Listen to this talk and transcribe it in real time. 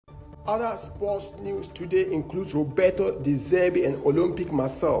Other sports news today includes Roberto De Zerbi and Olympique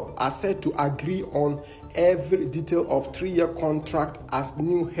Marseille are set to agree on every detail of 3-year contract as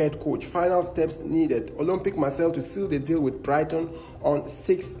new head coach. Final steps needed. Olympique Marseille to seal the deal with Brighton on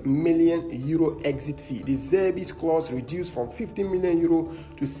 €6 million exit fee. De Zerbi's clause reduced from €15 million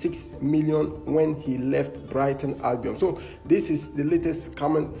to €6 million when he left Brighton Albion. So this is the latest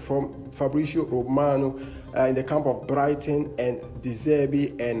comment from Fabrizio Romano in the camp of Brighton and De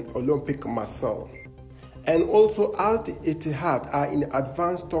Zerbi and Olympique Marseille. And also, Al Ittihad are in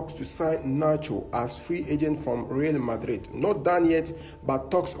advanced talks to sign Nacho as free agent from Real Madrid. Not done yet, but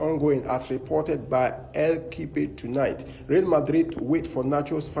talks ongoing as reported by El Equipo tonight. Real Madrid wait for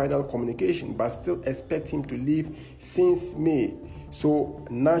Nacho's final communication, but still expect him to leave since May. So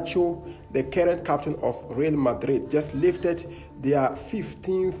Nacho, the current captain of Real Madrid, just lifted their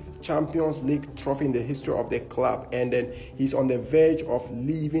 15th Champions League trophy in the history of the club, and then he's on the verge of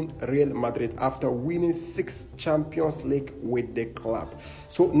leaving Real Madrid after winning 6 Champions League with the club.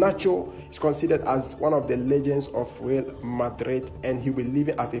 So Nacho is considered as one of the legends of Real Madrid, and he will be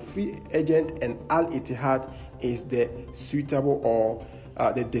leaving as a free agent, and Al Ittihad is the suitable or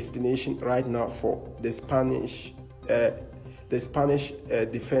the destination right now for the Spanish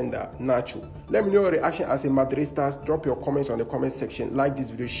defender Nacho. Let me know your reaction as a Madridistas. Drop your comments on the comment section. Like this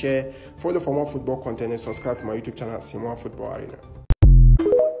video, share, follow for more football content, and subscribe to my YouTube channel, Simon Football Arena.